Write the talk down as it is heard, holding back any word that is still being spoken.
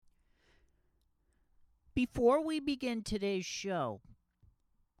Before we begin today's show,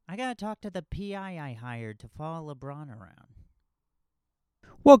 I gotta talk to the PI I hired to follow LeBron around.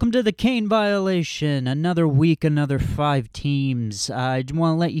 Welcome to the Kane Violation. Another week, another 5 teams. I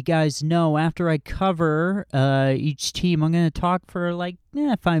want to let you guys know, after I cover each team, I'm going to talk for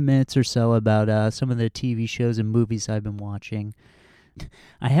 5 minutes or so about some of the TV shows and movies I've been watching.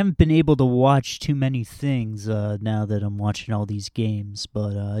 I haven't been able to watch too many things now that I'm watching all these games,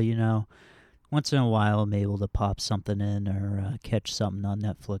 but, once in a while I'm able to pop something in or catch something on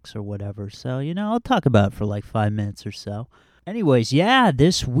Netflix or whatever. So, I'll talk about it for 5 minutes or so. Anyways,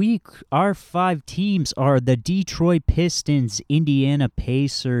 this week our 5 teams are the Detroit Pistons, Indiana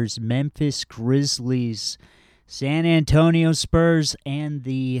Pacers, Memphis Grizzlies, San Antonio Spurs, and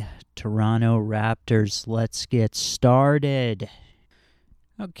the Toronto Raptors. Let's get started.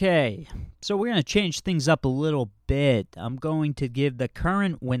 Okay, so we're going to change things up a little bit. I'm going to give the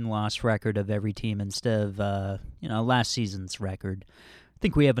current win-loss record of every team instead of, last season's record. I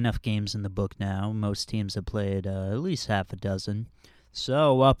think we have enough games in the book now. Most teams have played at least half a dozen.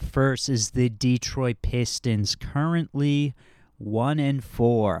 So up first is the Detroit Pistons, currently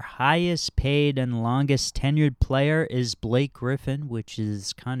 1-4. Highest paid and longest tenured player is Blake Griffin, which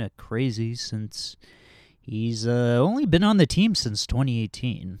is kind of crazy since he's only been on the team since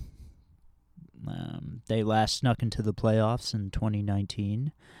 2018. They last snuck into the playoffs in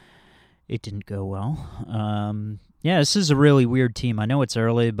 2019. It didn't go well. This is a really weird team. I know it's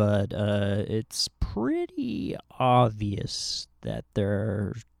early, but it's pretty obvious that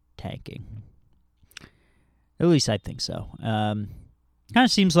they're tanking. At least I think so. Kind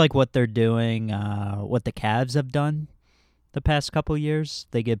of seems like what they're doing, what the Cavs have done the past couple years.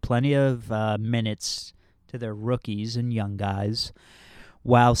 They give plenty of minutes to their rookies and young guys,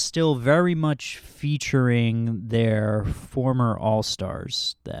 while still very much featuring their former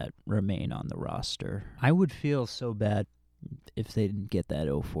All-Stars that remain on the roster. I would feel so bad if they didn't get that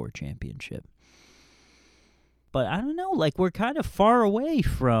 2004 championship. But I don't know, we're kind of far away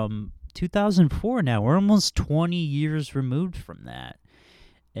from 2004 now. We're almost 20 years removed from that.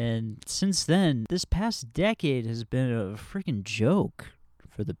 And since then, this past decade has been a freaking joke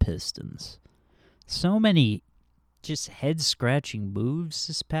for the Pistons. So many just head-scratching moves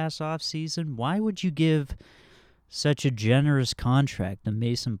this past offseason. Why would you give such a generous contract to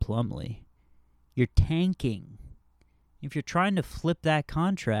Mason Plumlee? You're tanking. If you're trying to flip that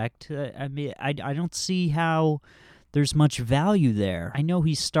contract, I don't see how there's much value there. I know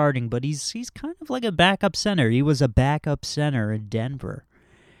he's starting, but he's kind of like a backup center. He was a backup center in Denver.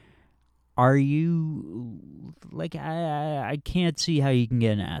 Are you, I can't see how you can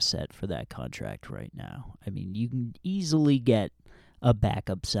get an asset for that contract right now. I mean, you can easily get a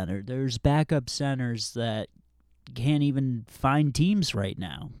backup center. There's backup centers that can't even find teams right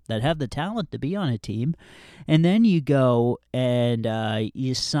now that have the talent to be on a team. And then you go and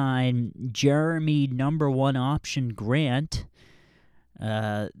you sign Jeremy number 1 option Grant.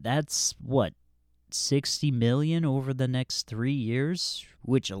 That's what? $60 million over the next 3 years,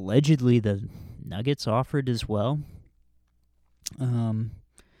 which allegedly the Nuggets offered as well. Definitely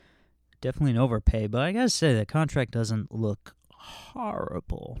an overpay, but I gotta say the contract doesn't look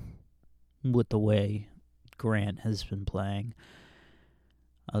horrible with the way Grant has been playing.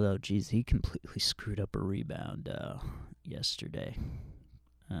 Although, he completely screwed up a rebound yesterday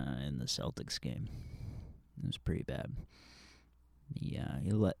in the Celtics game. It was pretty bad.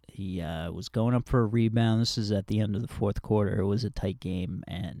 He was going up for a rebound. This is at the end of the fourth quarter. It was a tight game,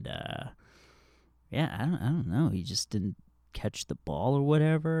 and I don't know. He just didn't catch the ball or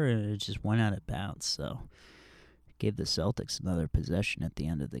whatever, and it just went out of bounds. So it gave the Celtics another possession at the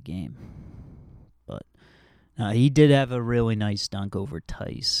end of the game. But he did have a really nice dunk over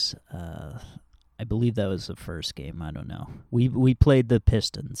Tice. I believe that was the first game. I don't know. We played the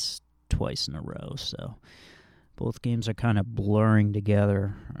Pistons twice in a row, so both games are kind of blurring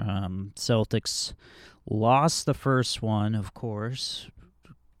together. Celtics lost the first one, of course,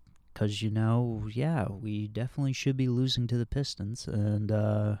 because, we definitely should be losing to the Pistons,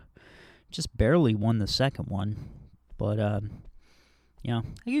 and just barely won the second one. But, I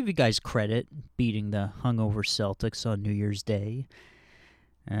give you guys credit beating the hungover Celtics on New Year's Day.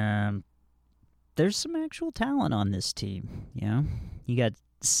 There's some actual talent on this team, You got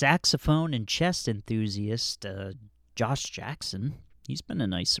saxophone and chess enthusiast Josh Jackson. He's been a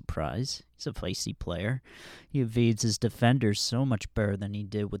nice surprise. He's a feisty player. He evades his defenders so much better than he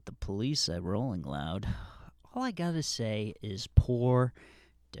did with the Police at Rolling Loud. All I gotta say is poor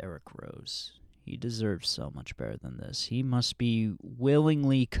Derrick Rose. He deserves so much better than this. He must be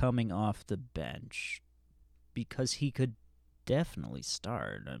willingly coming off the bench because he could definitely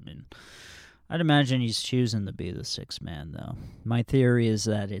start. I mean, I'd imagine he's choosing to be the sixth man, though. My theory is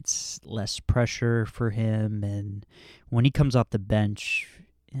that it's less pressure for him, and when he comes off the bench,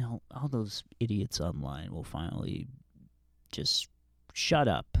 all those idiots online will finally just shut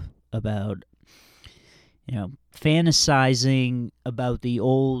up about, fantasizing about the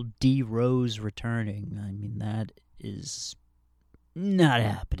old D Rose returning. I mean, that is not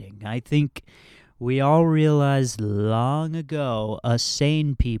happening. I think we all realized long ago, us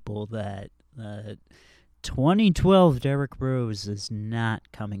sane people, that 2012 Derrick Rose is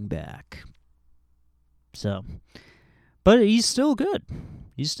not coming back. So, but he's still good.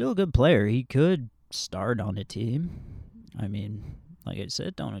 He's still a good player. He could start on a team. I mean, like I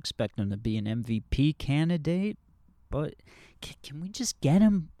said, don't expect him to be an MVP candidate, but can we just get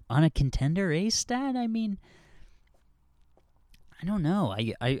him on a contender A-stat? I mean, I don't know.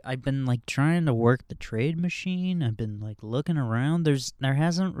 I've been trying to work the trade machine. I've been looking around. There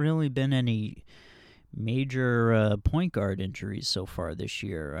hasn't really been any major point guard injuries so far this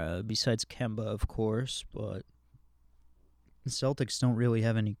year, besides Kemba, of course. But the Celtics don't really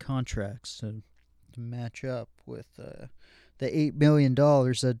have any contracts to match up with the $8 million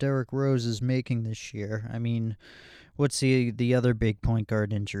that Derrick Rose is making this year. I mean, what's the other big point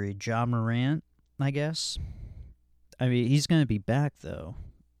guard injury? Ja Morant, I guess. I mean, he's going to be back, though,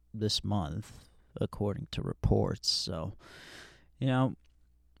 this month, according to reports. So,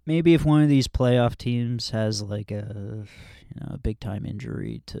 maybe if one of these playoff teams has, a big-time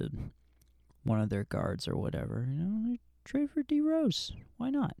injury to one of their guards or whatever, trade for D. Rose.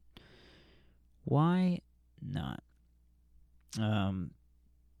 Why not? Why not?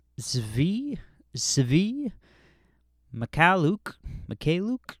 Svi Mykhailiuk.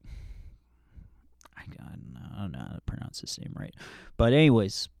 I don't know how to pronounce his name right. But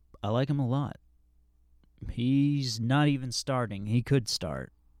anyways, I like him a lot. He's not even starting. He could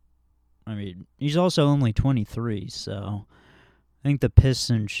start. I mean, he's also only 23, so I think the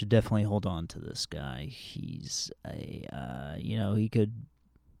Pistons should definitely hold on to this guy. He's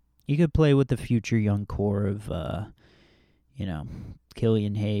he could play with the future young core of,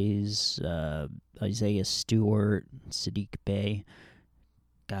 Killian Hayes, Isaiah Stewart, Saddiq Bey.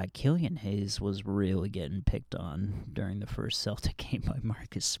 God, Killian Hayes was really getting picked on during the first Celtic game by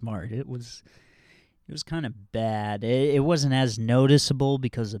Marcus Smart. It was kind of bad. It wasn't as noticeable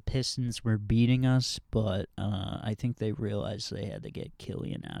because the Pistons were beating us, but I think they realized they had to get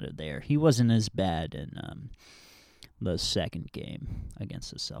Killian out of there. He wasn't as bad in the second game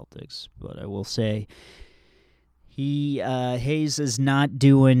against the Celtics, but I will say Hayes is not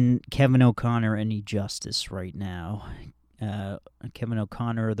doing Kevin O'Connor any justice right now. Kevin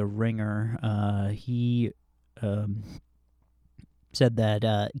O'Connor, the Ringer, he said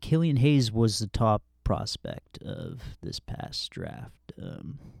that Killian Hayes was the top prospect of this past draft,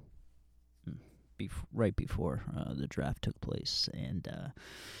 right before the draft took place. And,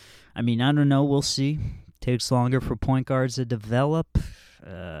 I mean, I don't know. We'll see. Takes longer for point guards to develop.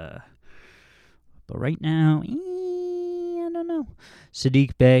 But right now, I don't know.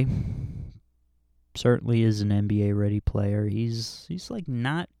 Saddiq Bey certainly is an NBA-ready player. He's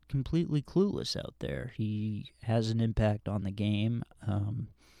not completely clueless out there. He has an impact on the game.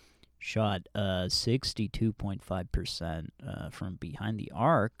 Shot 62.5% from behind the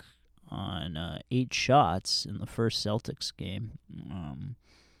arc on 8 shots in the first Celtics game.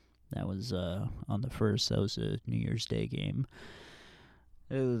 That was on the first. That was a New Year's Day game.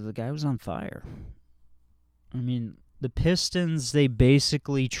 The guy was on fire. I mean, the Pistons, they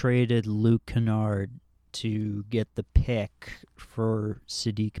basically traded Luke Kennard to get the pick for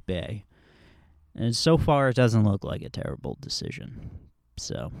Saddiq Bey. And so far, it doesn't look like a terrible decision.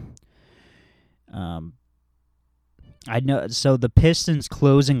 So, I know. So the Pistons'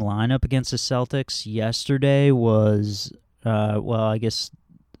 closing lineup against the Celtics yesterday was, I guess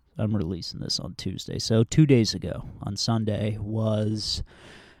I'm releasing this on Tuesday. So 2 days ago, on Sunday, was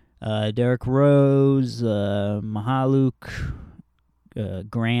Derrick Rose, Mykhailiuk,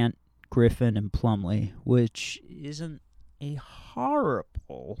 Grant, Griffin, and Plumlee, which isn't a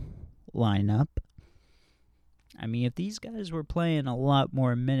horrible lineup. I mean, if these guys were playing a lot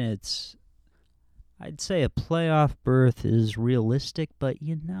more minutes, I'd say a playoff berth is realistic, but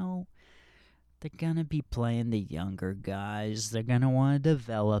they're going to be playing the younger guys. They're going to want to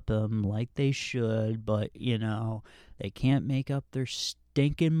develop them like they should, but, they can't make up their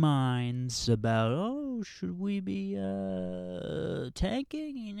stinking minds about, should we be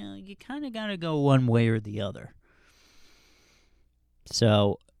tanking? You kind of got to go one way or the other.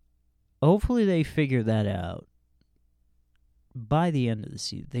 So, hopefully they figure that out by the end of the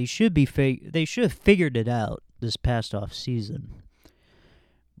season. They should have figured it out this past off season.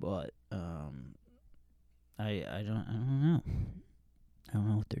 But, I I don't know. I don't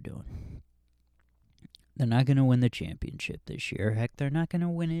know what they're doing. They're not going to win the championship this year. Heck, they're not going to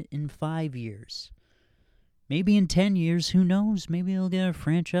win it in 5 years. Maybe in 10 years, who knows? Maybe they'll get a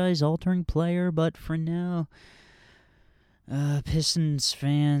franchise-altering player, but for now, Pistons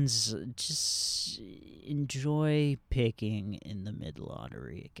fans, just enjoy picking in the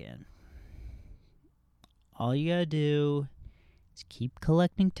mid-lottery again. All you gotta do is keep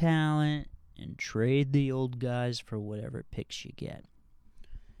collecting talent and trade the old guys for whatever picks you get.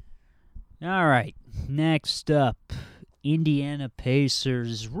 All right, next up, Indiana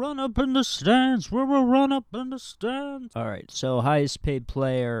Pacers. Run up in the stands. We'll run up in the stands. All right, so highest paid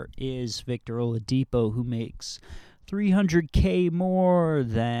player is Victor Oladipo, who makes $300K more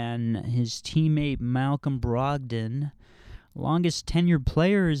than his teammate Malcolm Brogdon. Longest tenured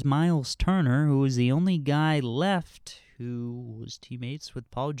player is Miles Turner, who is the only guy left who was teammates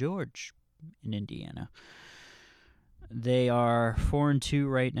with Paul George in Indiana. They are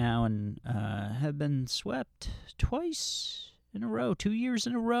 4-2 right now and have been swept twice in a row, 2 years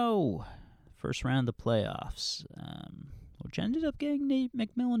in a row. First round of the playoffs, which ended up getting Nate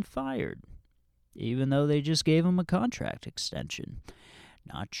McMillan fired, even though they just gave him a contract extension.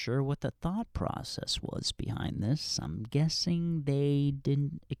 Not sure what the thought process was behind this. I'm guessing they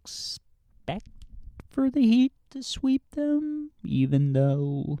didn't expect for the Heat to sweep them, even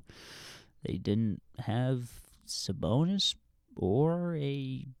though they didn't have Sabonis or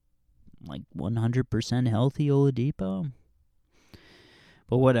a 100% healthy Oladipo.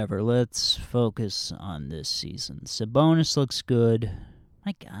 But whatever, let's focus on this season. Sabonis looks good.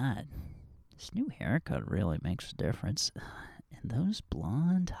 My God, this new haircut really makes a difference. And those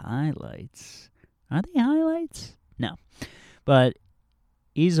blonde highlights. Are they highlights? No. But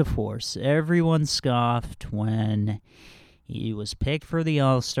he's a force. Everyone scoffed when he was picked for the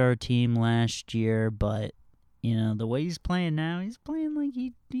All-Star team last year, but the way he's playing now, he's playing like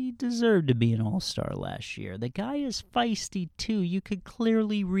he deserved to be an All-Star last year. The guy is feisty, too. You could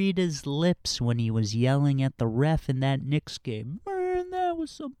clearly read his lips when he was yelling at the ref in that Knicks game. Man, that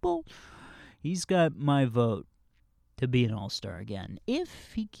was some bull. He's got my vote to be an All-Star again,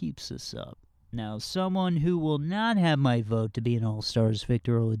 if he keeps this up. Now, someone who will not have my vote to be an All-Star is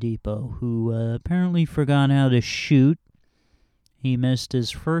Victor Oladipo, who apparently forgot how to shoot. He missed his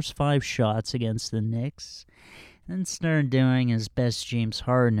first 5 shots against the Knicks, then started doing his best James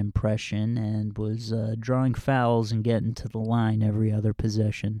Harden impression and was drawing fouls and getting to the line every other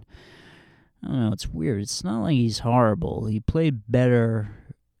possession. I don't know, it's weird. It's not like he's horrible. He played better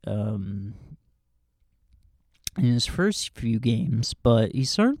in his first few games, but he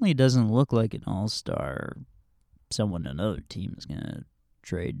certainly doesn't look like an all-star, someone another team is going to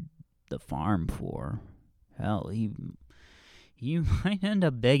trade the farm for. Hell, he might end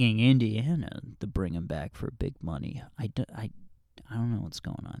up begging Indiana to bring him back for big money. I don't know what's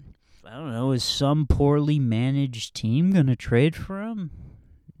going on. I don't know, is some poorly managed team going to trade for him?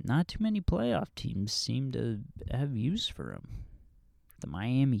 Not too many playoff teams seem to have use for him. The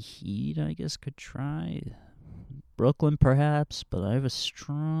Miami Heat, I guess, could try. Brooklyn, perhaps, but I have a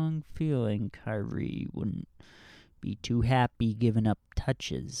strong feeling Kyrie wouldn't be too happy giving up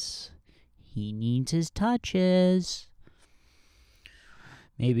touches. He needs his touches.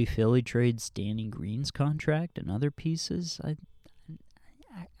 Maybe Philly trades Danny Green's contract and other pieces. I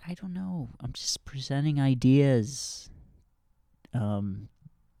don't know. I'm just presenting ideas.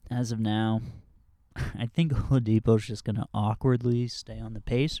 As of now, I think Oladipo's just going to awkwardly stay on the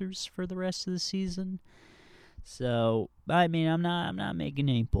Pacers for the rest of the season. So, I mean, I'm not making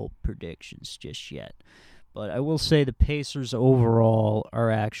any bold predictions just yet. But I will say the Pacers overall are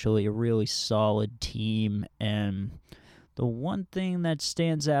actually a really solid team, and the one thing that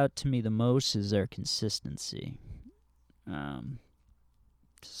stands out to me the most is their consistency.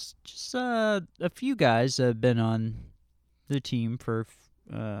 Just a few guys have been on the team for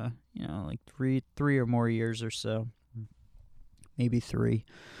three or more years or so, maybe 3.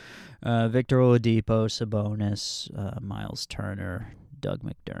 Victor Oladipo, Sabonis, Miles Turner, Doug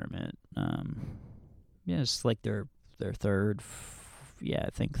McDermott. It's like their third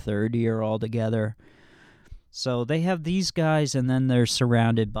year altogether. So they have these guys, and then they're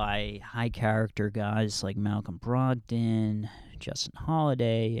surrounded by high-character guys like Malcolm Brogdon, Justin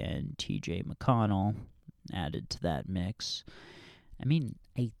Holiday, and T.J. McConnell added to that mix. I mean,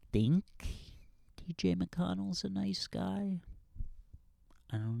 I think T.J. McConnell's a nice guy.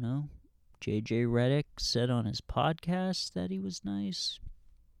 I don't know. J.J. Redick said on his podcast that he was nice.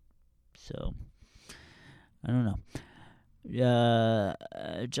 So, I don't know.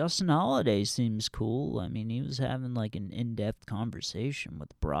 Justin Holiday seems cool. I mean, he was having like an in-depth conversation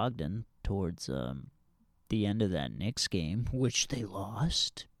with Brogdon towards the end of that Knicks game, which they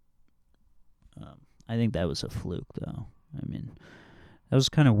lost. I think that was a fluke, though. I mean, that was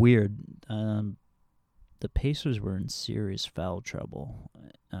kind of weird. The Pacers were in serious foul trouble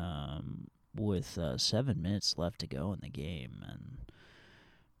with 7 minutes left to go in the game, and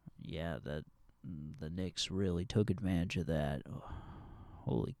yeah, the Knicks really took advantage of that. Oh,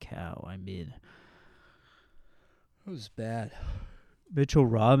 holy cow! I mean, it was bad. Mitchell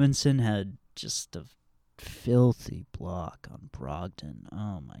Robinson had just a filthy block on Brogdon.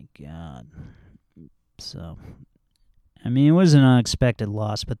 Oh my god. So, I mean, it was an unexpected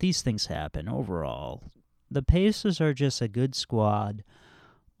loss, but these things happen. Overall, the Pacers are just a good squad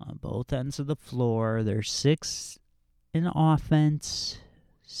on both ends of the floor. They're 6th in offense,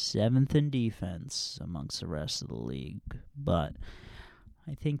 7th in defense amongst the rest of the league. But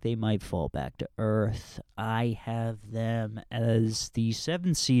I think they might fall back to earth. I have them as the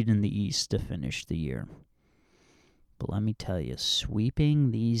 7th seed in the East to finish the year. But let me tell you, sweeping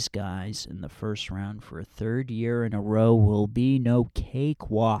these guys in the first round for a third year in a row will be no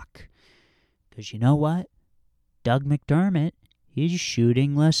cakewalk. Because you know what? Doug McDermott, he's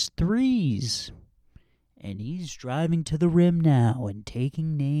shooting less threes. And he's driving to the rim now and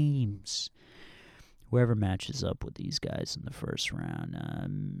taking names. Whoever matches up with these guys in the first round,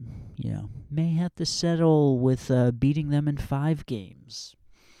 may have to settle with beating them in 5 games.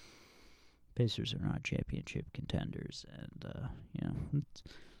 Pacers are not championship contenders, and, it's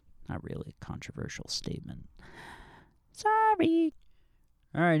not really a controversial statement. Sorry.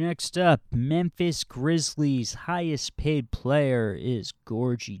 All right, next up, Memphis Grizzlies' highest paid player is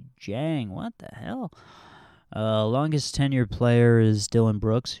Gorgie Jang. What the hell? Longest tenured player is Dylan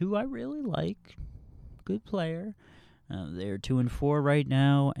Brooks, who I really like. Good player. They're 2-4 right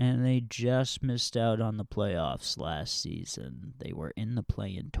now, and they just missed out on the playoffs last season. They were in the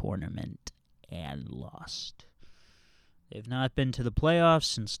play-in tournament and lost. They've not been to the playoffs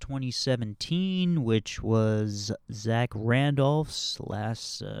since 2017, which was Zach Randolph's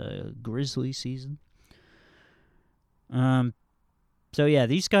last Grizzly season. So yeah,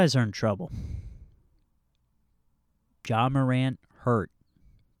 these guys are in trouble. Ja Morant hurt.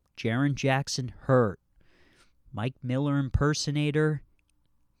 Jaren Jackson hurt. Mike Miller impersonator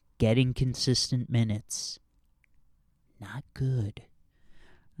getting consistent minutes. Not good.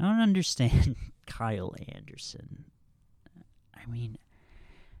 I don't understand Kyle Anderson. I mean,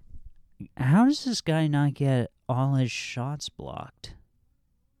 how does this guy not get all his shots blocked?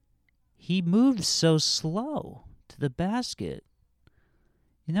 He moves so slow to the basket.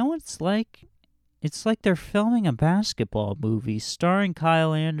 You know what it's like? It's like they're filming a basketball movie starring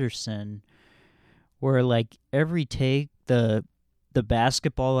Kyle Anderson, where like every take the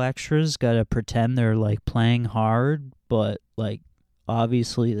basketball extras gotta pretend they're like playing hard, but like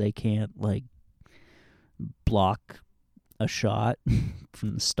obviously they can't like block a shot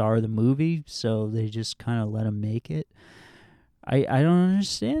from the star of the movie, so they just kind of let him make it. I don't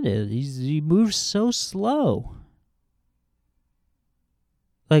understand it. He moves so slow.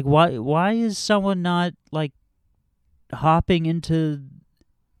 Like why is someone not like hopping into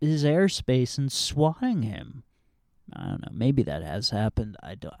his airspace and swatting him? I don't know. Maybe that has happened.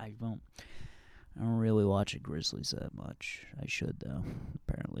 I don't really watch the Grizzlies that much. I should though.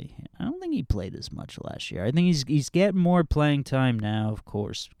 Apparently, I don't think he played as much last year. I think he's getting more playing time now, of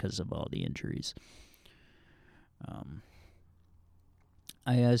course, because of all the injuries.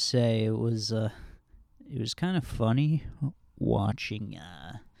 I gotta say it was kind of funny watching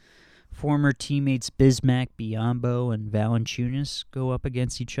former teammates Bismack Biyombo and Valanciunas go up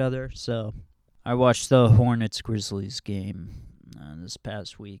against each other. So I watched the Hornets-Grizzlies game this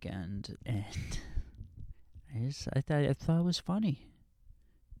past weekend, and I thought it was funny.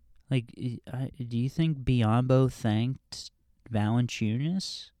 Like, do you think Biyombo thanked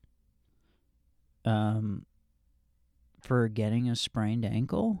Valanciunas for getting a sprained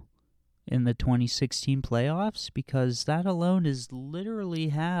ankle in the 2016 playoffs? Because that alone is literally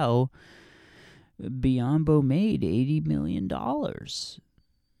how Biyombo made $80 million.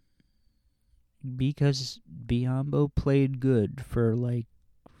 Because Biyombo played good for like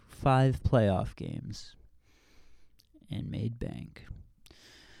 5 playoff games and made bank.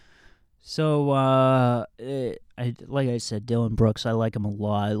 So, like I said, Dylan Brooks, I like him a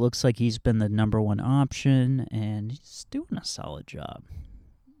lot. It looks like he's been the number 1 option, and he's doing a solid job.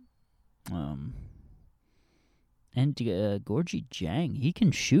 And Gorgie Jang, he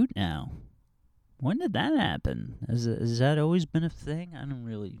can shoot now. When did that happen? Has that always been a thing? I don't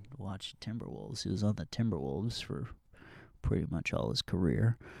really watch Timberwolves. He was on the Timberwolves for pretty much all his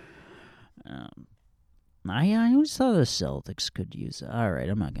career. I always thought the Celtics could use it. All right,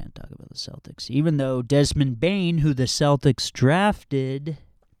 I'm not going to talk about the Celtics. Even though Desmond Bane, who the Celtics drafted,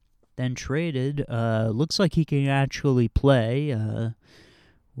 then traded, looks like he can actually play,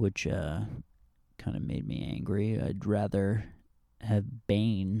 which kind of made me angry. I'd rather have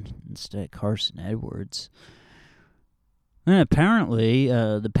Bane instead of Carson Edwards. And apparently,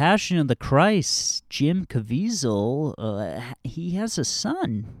 the Passion of the Christ, Jim Caviezel, he has a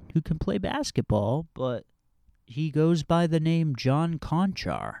son who can play basketball, but he goes by the name John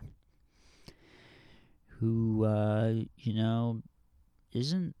Conchar, who,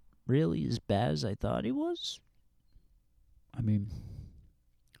 isn't really as bad as I thought he was. I mean,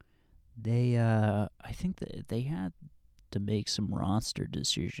 I think that they had to make some roster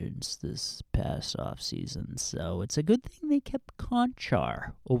decisions this past offseason, so it's a good thing they kept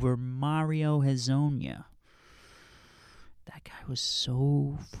Conchar over Mario Hezonja. That guy was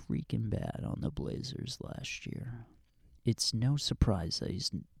so freaking bad on the Blazers last year. It's no surprise that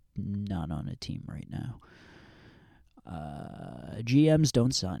he's not on a team right now. GMs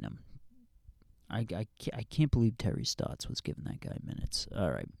don't sign him. I can't believe Terry Stotts was giving that guy minutes.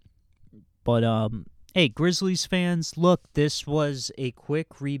 All right. But, hey, Grizzlies fans, look, this was a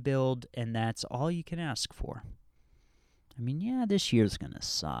quick rebuild, and that's all you can ask for. I mean, yeah, this year's going to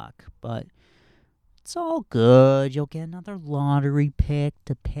suck, but it's all good. You'll get another lottery pick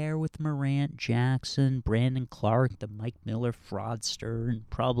to pair with Morant, Jackson, Brandon Clark, the Mike Miller fraudster, and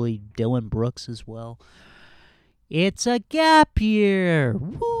probably Dylan Brooks as well. It's a gap year.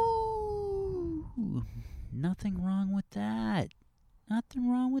 Woo! Nothing wrong with that. Nothing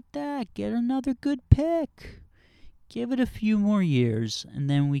wrong with that. Get another good pick. Give it a few more years, and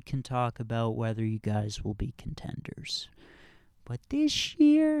then we can talk about whether you guys will be contenders. But this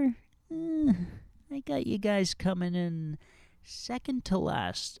year, I got you guys coming in second to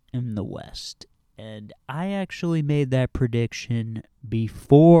last in the West. And I actually made that prediction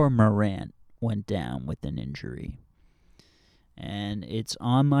before Morant went down with an injury. And it's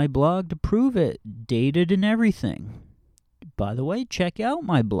on my blog to prove it, dated and everything. By the way, check out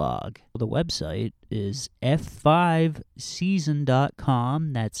my blog. The website is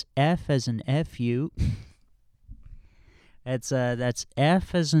f5season.com. That's F as in F-U. That's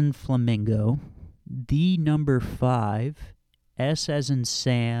F as in flamingo, the number 5, S as in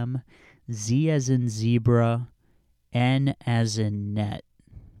Sam, Z as in zebra, N as in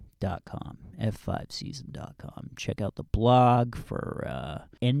net.com. F5season.com. Check out the blog for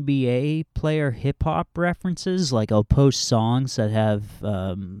NBA player hip-hop references. Like, I'll post songs that have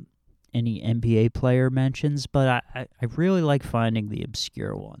any NBA player mentions, but I really like finding the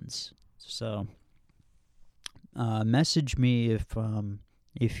obscure ones. So, message me if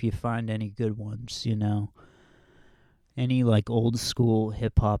you find any good ones, any, like, old-school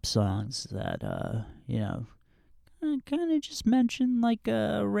hip-hop songs that, kind of just mention like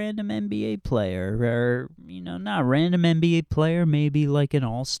a random NBA player, or, not a random NBA player, maybe like an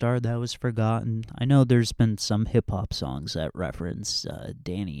all-star that was forgotten. I know there's been some hip-hop songs that reference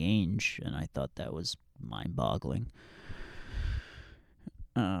Danny Ainge, and I thought that was mind-boggling.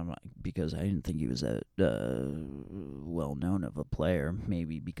 Because I didn't think he was that well-known of a player,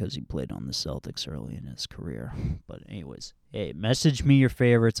 maybe because he played on the Celtics early in his career. But anyways, hey, message me your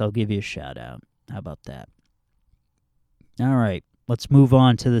favorites, I'll give you a shout-out. How about that? All right, let's move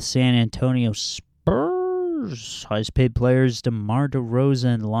on to the San Antonio Spurs. Highest paid player is DeMar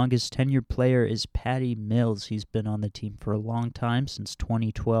DeRozan. Longest tenured player is Patty Mills. He's been on the team for a long time, since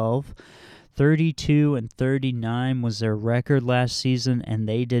 2012. 32-39 was their record last season, and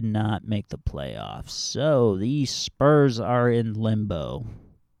they did not make the playoffs. So the Spurs are in limbo.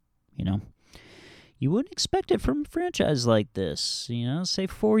 You wouldn't expect it from a franchise like this. Say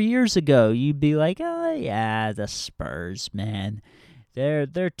 4 years ago, you'd be like, oh, yeah, the Spurs, man.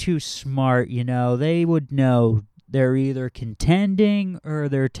 They're too smart, They would know they're either contending or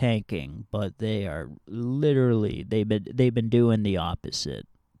they're tanking. But they are literally, they've been doing the opposite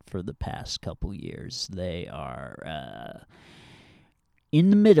for the past couple years. They are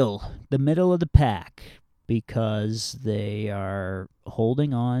in the middle of the pack, because they are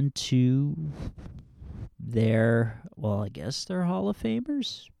holding on to their Hall of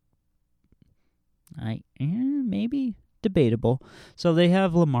Famers. Maybe debatable. So they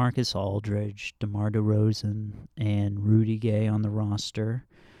have LaMarcus Aldridge, DeMar DeRozan, and Rudy Gay on the roster.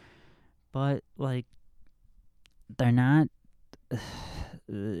 But, they're not...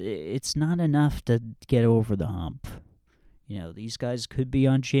 It's not enough to get over the hump. These guys could be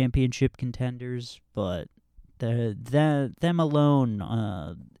on championship contenders, but them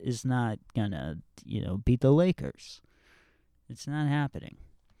alone is not gonna, beat the Lakers. It's not happening.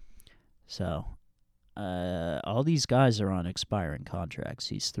 So, all these guys are on expiring contracts.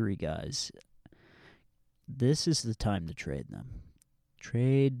 These 3 guys. This is the time to trade them.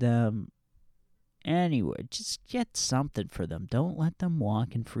 Trade them anywhere. Just get something for them. Don't let them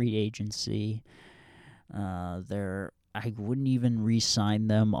walk in free agency. I wouldn't even re-sign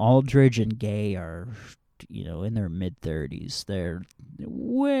them. Aldridge and Gay are, in their mid-30s. They're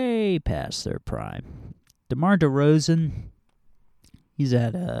way past their prime. DeMar DeRozan, he's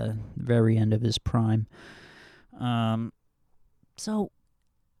at the very end of his prime. So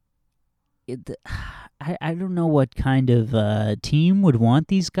I don't know what kind of team would want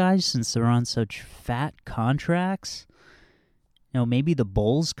these guys since they're on such fat contracts. Maybe the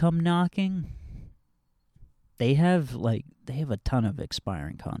Bulls come knocking. They have a ton of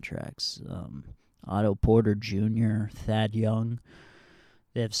expiring contracts. Otto Porter Jr., Thad Young.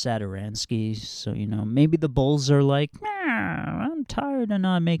 They have Satoransky. So, maybe the Bulls are like, I'm tired of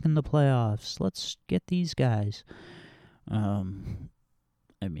not making the playoffs. Let's get these guys.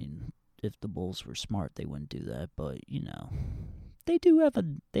 If the Bulls were smart, they wouldn't do that. But, they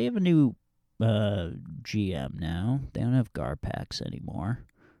have a new GM now. They don't have Garpax anymore.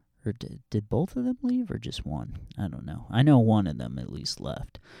 Or did both of them leave or just one? I don't know. I know one of them at least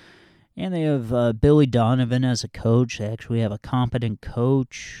left. And they have Billy Donovan as a coach. They actually have a competent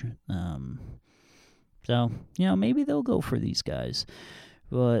coach. So, maybe they'll go for these guys.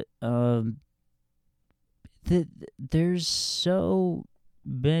 But there's so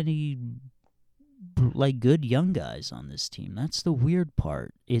many good young guys on this team. That's the weird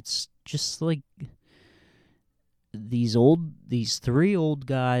part. It's just these 3 old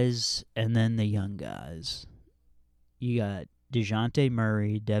guys and then the young guys. You got DeJounte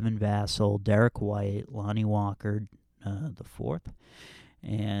Murray, Devin Vassell, Derek White, Lonnie Walker, the 4th,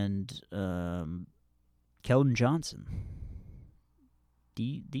 and Keldon Johnson.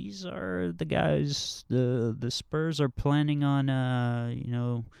 These are the guys the Spurs are planning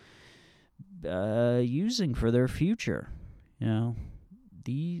on using for their future.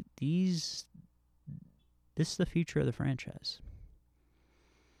 This is the future of the franchise.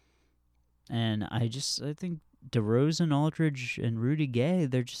 And I think DeRozan, Aldridge, and Rudy Gay,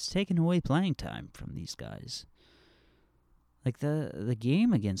 they're just taking away playing time from these guys. The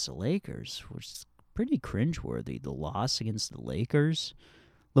game against the Lakers was pretty cringeworthy. The loss against the Lakers.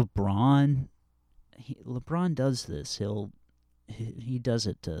 LeBron does this. He does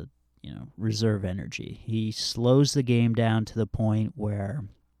it to, reserve energy. He slows the game down to the point where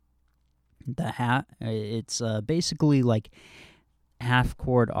it's basically like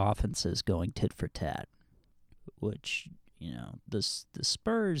half-court offenses going tit for tat, which, the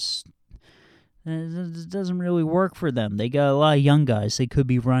Spurs, it doesn't really work for them. They got a lot of young guys. They could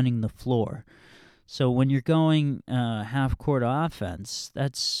be running the floor. So when you're going half-court offense,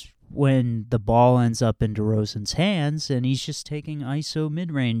 that's when the ball ends up in DeRozan's hands, and he's just taking ISO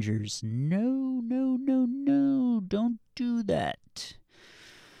mid-rangers. No, don't do that.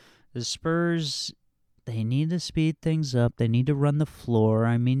 The Spurs, they need to speed things up. They need to run the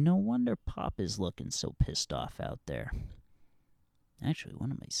floor. No wonder Pop is looking so pissed off out there. Actually, what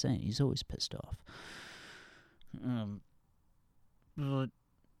am I saying? He's always pissed off. But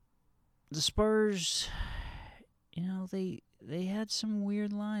the Spurs, they had some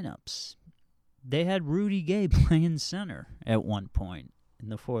weird lineups. They had Rudy Gay playing center at one point in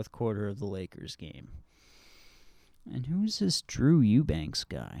the 4th quarter of the Lakers game. And who's this Drew Eubanks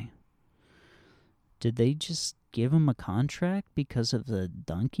guy? Did they just give him a contract because of the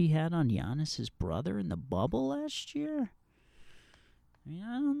dunk he had on Giannis' brother in the bubble last year?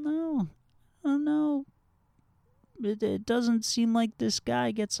 I don't know. It doesn't seem like this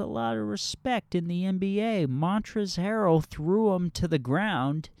guy gets a lot of respect in the NBA. Montrezl Harrell threw him to the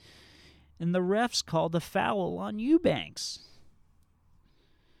ground, and the refs called a foul on Eubanks.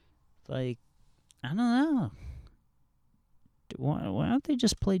 I don't know. Why don't they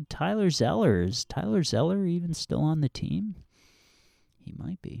just play Tyler Zeller? Is Tyler Zeller even still on the team? He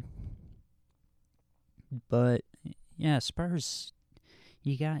might be. But, yeah, Spurs,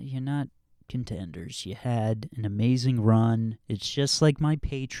 you're not contenders. You had an amazing run. It's just like my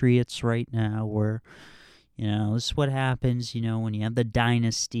Patriots right now where, this is what happens, when you have the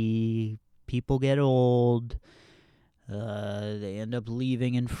dynasty. People get old. They end up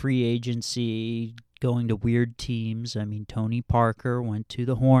leaving in free agency, going to weird teams. Tony Parker went to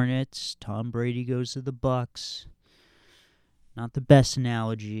the Hornets. Tom Brady goes to the Bucks. Not the best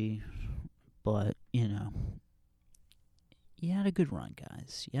analogy, but, you had a good run,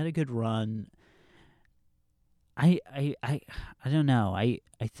 guys. You had a good run. I don't know. I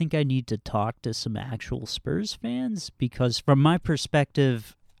think I need to talk to some actual Spurs fans because from my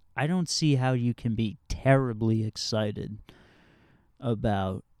perspective, I don't see how you can be terribly excited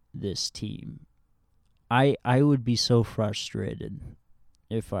about this team. I would be so frustrated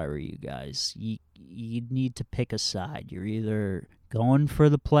if I were you guys. You need to pick a side. You're either going for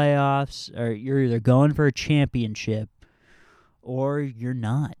the playoffs or you're either going for a championship or you're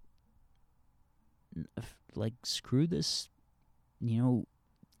not. Like, screw this, 8th,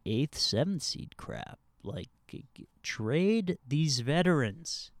 7th seed crap. Like, trade these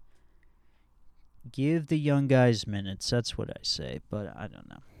veterans. Give the young guys minutes. That's what I say. But I don't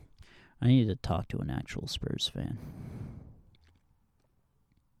know. I need to talk to an actual Spurs fan.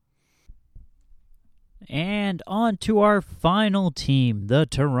 And on to our final team, the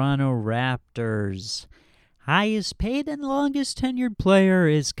Toronto Raptors. Highest paid and longest tenured player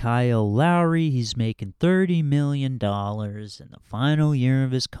is Kyle Lowry. He's making $30 million in the final year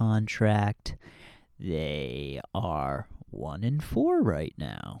of his contract. They are 1-4 right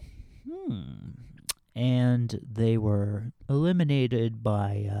now. And they were eliminated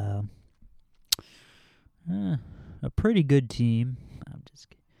by a pretty good team. I'm just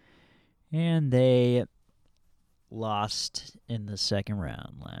kidding. And they lost in the second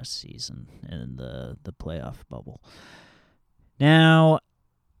round last season in the playoff bubble. Now,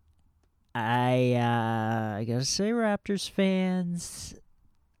 I gotta say, Raptors fans,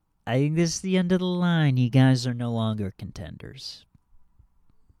 I think this is the end of the line. You guys are no longer contenders.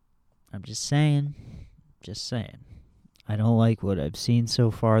 I'm just saying. I don't like what I've seen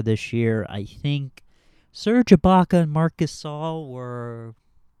so far this year. I think Serge Ibaka and Marc Gasol were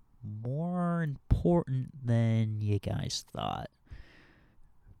more important than you guys thought.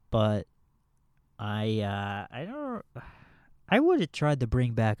 But I would have tried to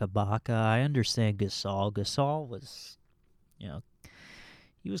bring back Ibaka. I understand Gasol. Gasol was,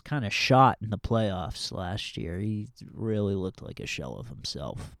 he was kind of shot in the playoffs last year. He really looked like a shell of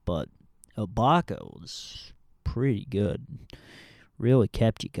himself. But Ibaka was pretty good. Really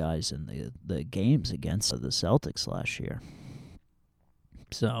kept you guys in the games against the Celtics last year.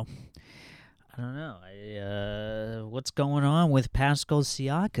 So, I don't know. What's going on with Pascal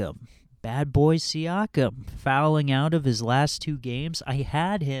Siakam? Bad boy Siakam fouling out of his last 2 games. I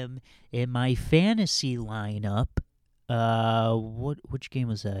had him in my fantasy lineup. Which game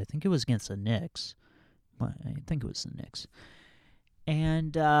was that? I think it was against the Knicks.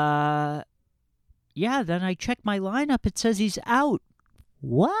 And, then I checked my lineup. It says he's out.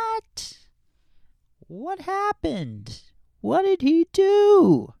 What? What happened? What did he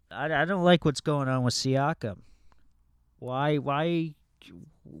do? I don't like what's going on with Siakam. Why?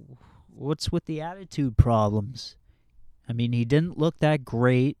 What's with the attitude problems? I mean, he didn't look that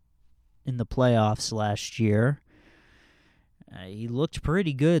great in the playoffs last year. He looked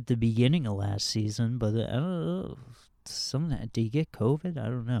pretty good at the beginning of last season, but I don't know. Did he get COVID? I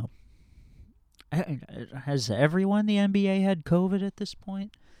don't know. Has everyone in the NBA had COVID at this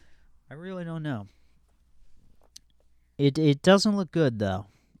point? I really don't know. It doesn't look good, though.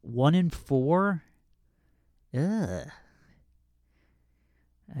 1-4? Ugh.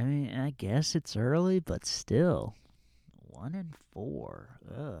 I mean, I guess it's early, but still. 1-4.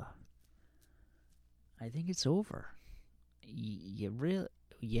 Ugh. I think it's over. You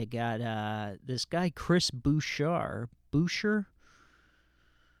got this guy Chris Boucher.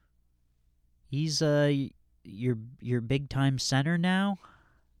 He's your big time center now.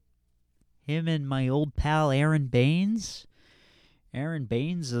 Him and my old pal Aaron Baines. Aaron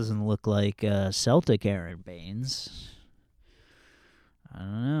Baines doesn't look like Celtic Aaron Baines. I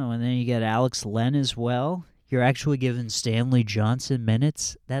don't know. And then you got Alex Len as well. You're actually giving Stanley Johnson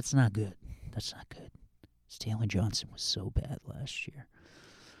minutes. That's not good. Stanley Johnson was so bad last year.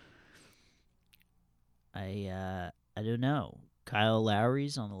 I don't know. Kyle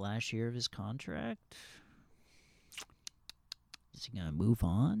Lowry's on the last year of his contract. Is he gonna move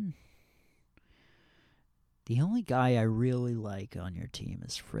on? The only guy I really like on your team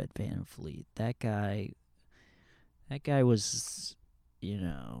is Fred VanVleet. That guy was,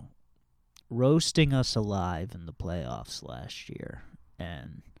 roasting us alive in the playoffs last year,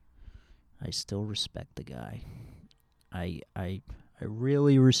 and I still respect the guy. I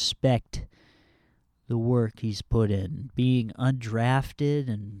really respect the work he's put in, being undrafted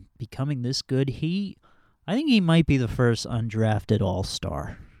and becoming this good. I think he might be the first undrafted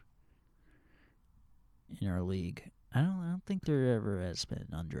All-Star in our league. I don't think there ever has been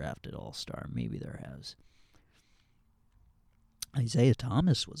an undrafted All-Star. Maybe there has. Isaiah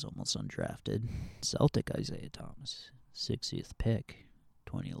Thomas was almost undrafted. Celtic Isaiah Thomas, 60th pick,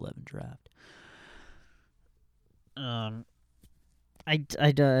 2011 draft. I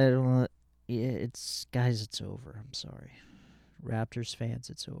don't. Yeah, it's over. I'm sorry, Raptors fans,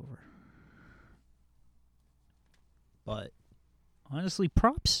 it's over. But honestly,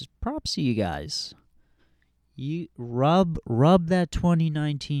 props to you guys. You rub that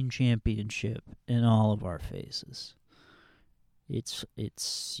 2019 championship in all of our faces. It's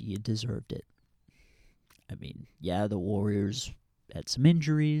you deserved it. I mean, yeah, the Warriors had some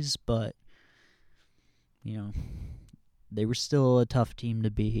injuries, but you know, they were still a tough team to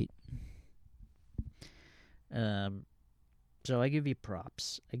beat. So I give you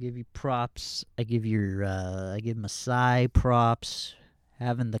props. I give Masai props.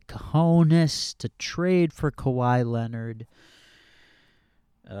 Having the cojones to trade for Kawhi Leonard.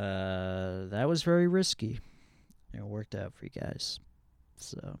 That was very risky. It worked out for you guys.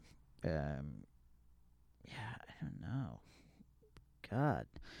 So, yeah, I don't know. God.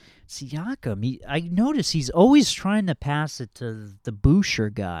 Siakam, I notice he's always trying to pass it to the Boucher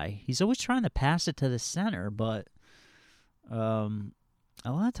guy. He's always trying to pass it to the center, but a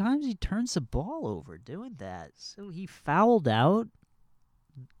lot of times he turns the ball over doing that. So he fouled out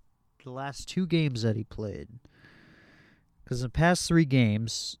the last 2 games that he played. Because the past 3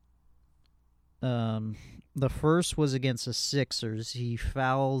 games, the first was against the Sixers. He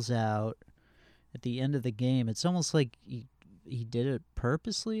fouls out at the end of the game. It's almost like he did it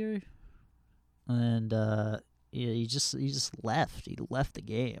purposely, and he just left. He left the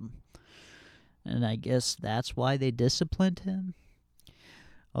game, and I guess that's why they disciplined him.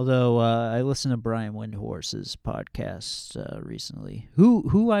 Although I listened to Brian Windhorse's podcast recently,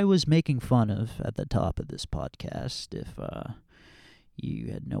 who I was making fun of at the top of this podcast, if you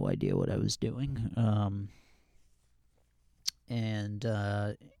had no idea what I was doing.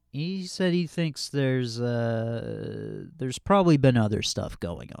 And he said he thinks there's probably been other stuff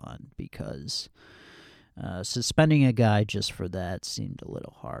going on, because suspending a guy just for that seemed a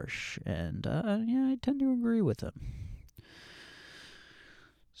little harsh, and I tend to agree with him.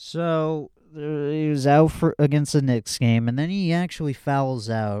 So he was out against the Knicks game, and then he actually fouls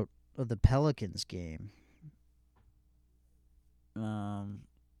out of the Pelicans game.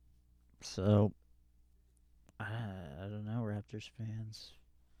 So I don't know, Raptors fans.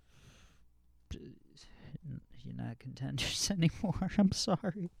 You're not contenders anymore. I'm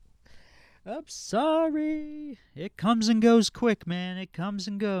sorry. It comes and goes quick, man. It comes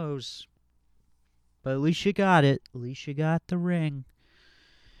and goes. But at least you got it. At least you got the ring.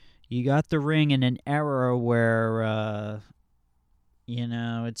 You got the ring in an era where,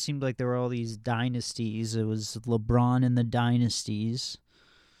 it seemed like there were all these dynasties. It was LeBron and the dynasties.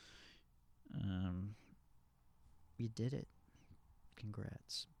 You did it.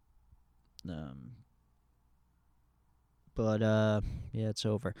 Congrats. But it's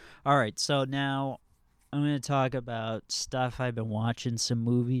over. All right, so now I'm going to talk about stuff I've been watching, some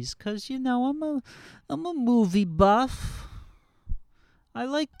movies, cuz I'm a movie buff. I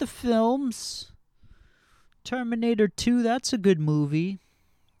like the films. Terminator 2, that's a good movie.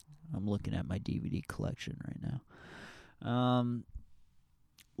 I'm looking at my DVD collection right now.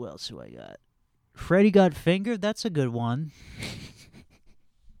 What else do I got? Freddy Got Fingered, that's a good one.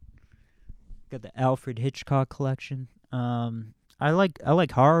 Got the Alfred Hitchcock collection. I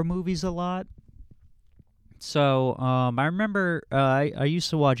like horror movies a lot. So I remember I used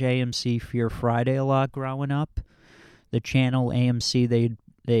to watch AMC Fear Friday a lot growing up. The channel AMC,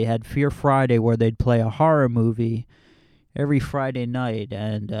 they had Fear Friday, where they'd play a horror movie every Friday night,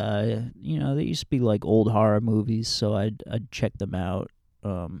 and they used to be like old horror movies, so I'd check them out.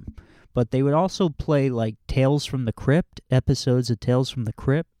 But they would also play like Tales from the Crypt, episodes of Tales from the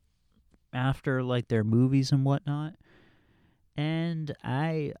Crypt after like their movies and whatnot. And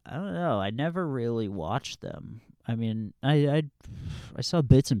I don't know, I never really watched them. I mean, I saw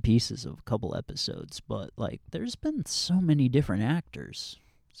bits and pieces of a couple episodes, but like there's been so many different actors,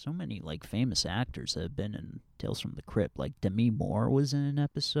 so many like famous actors that have been in Tales from the Crypt. Like Demi Moore was in an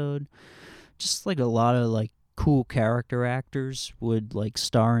episode. Just like a lot of like cool character actors would like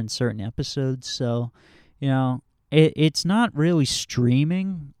star in certain episodes. So, it's not really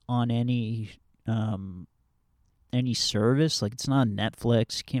streaming on any service. Like, it's not on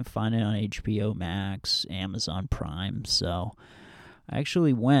Netflix. You can't find it on HBO Max, Amazon Prime. So I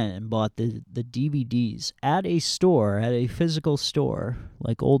actually went and bought the DVDs at a store, at a physical store,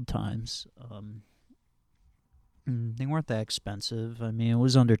 like old times. They weren't that expensive. I mean, it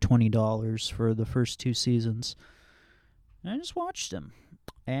was under $20 for the first 2 seasons. And I just watched them.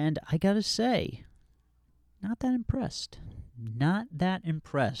 And I gotta say, not that impressed. Not that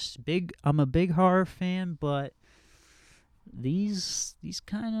impressed. I'm a big horror fan, but these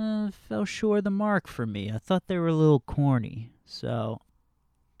kind of fell short of the mark for me. I thought they were a little corny. So,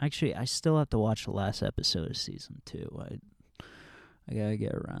 actually, I still have to watch the last episode of season 2. I gotta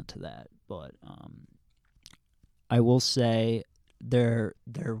get around to that. But I will say there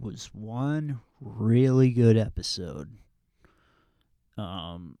was one really good episode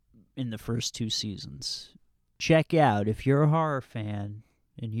in the first 2 seasons. Check out, if you're a horror fan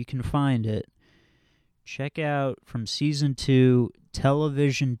and you can find it, check out from season 2,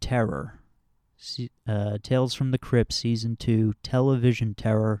 Television Terror. Tales from the Crypt, season 2, Television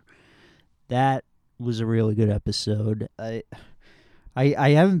Terror. That was a really good episode. I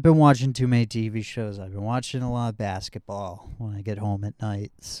haven't been watching too many TV shows. I've been watching a lot of basketball when I get home at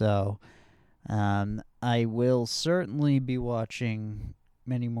night. So I will certainly be watching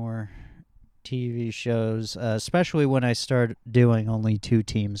many more TV shows, especially when I start doing only 2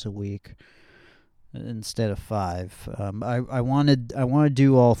 teams a week instead of 5. I want to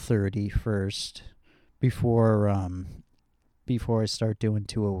do all 30 first before I start doing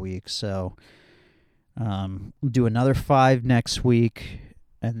 2 a week. So we'll do another 5 next week,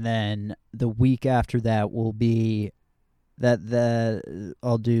 and then the week after that will be that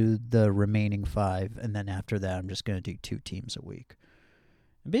I'll do the remaining 5, and then after that I'm just going to do 2 teams a week.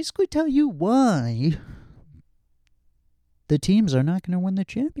 And basically tell you why the teams are not going to win the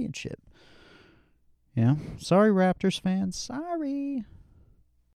championship. Yeah, sorry Raptors fans, sorry.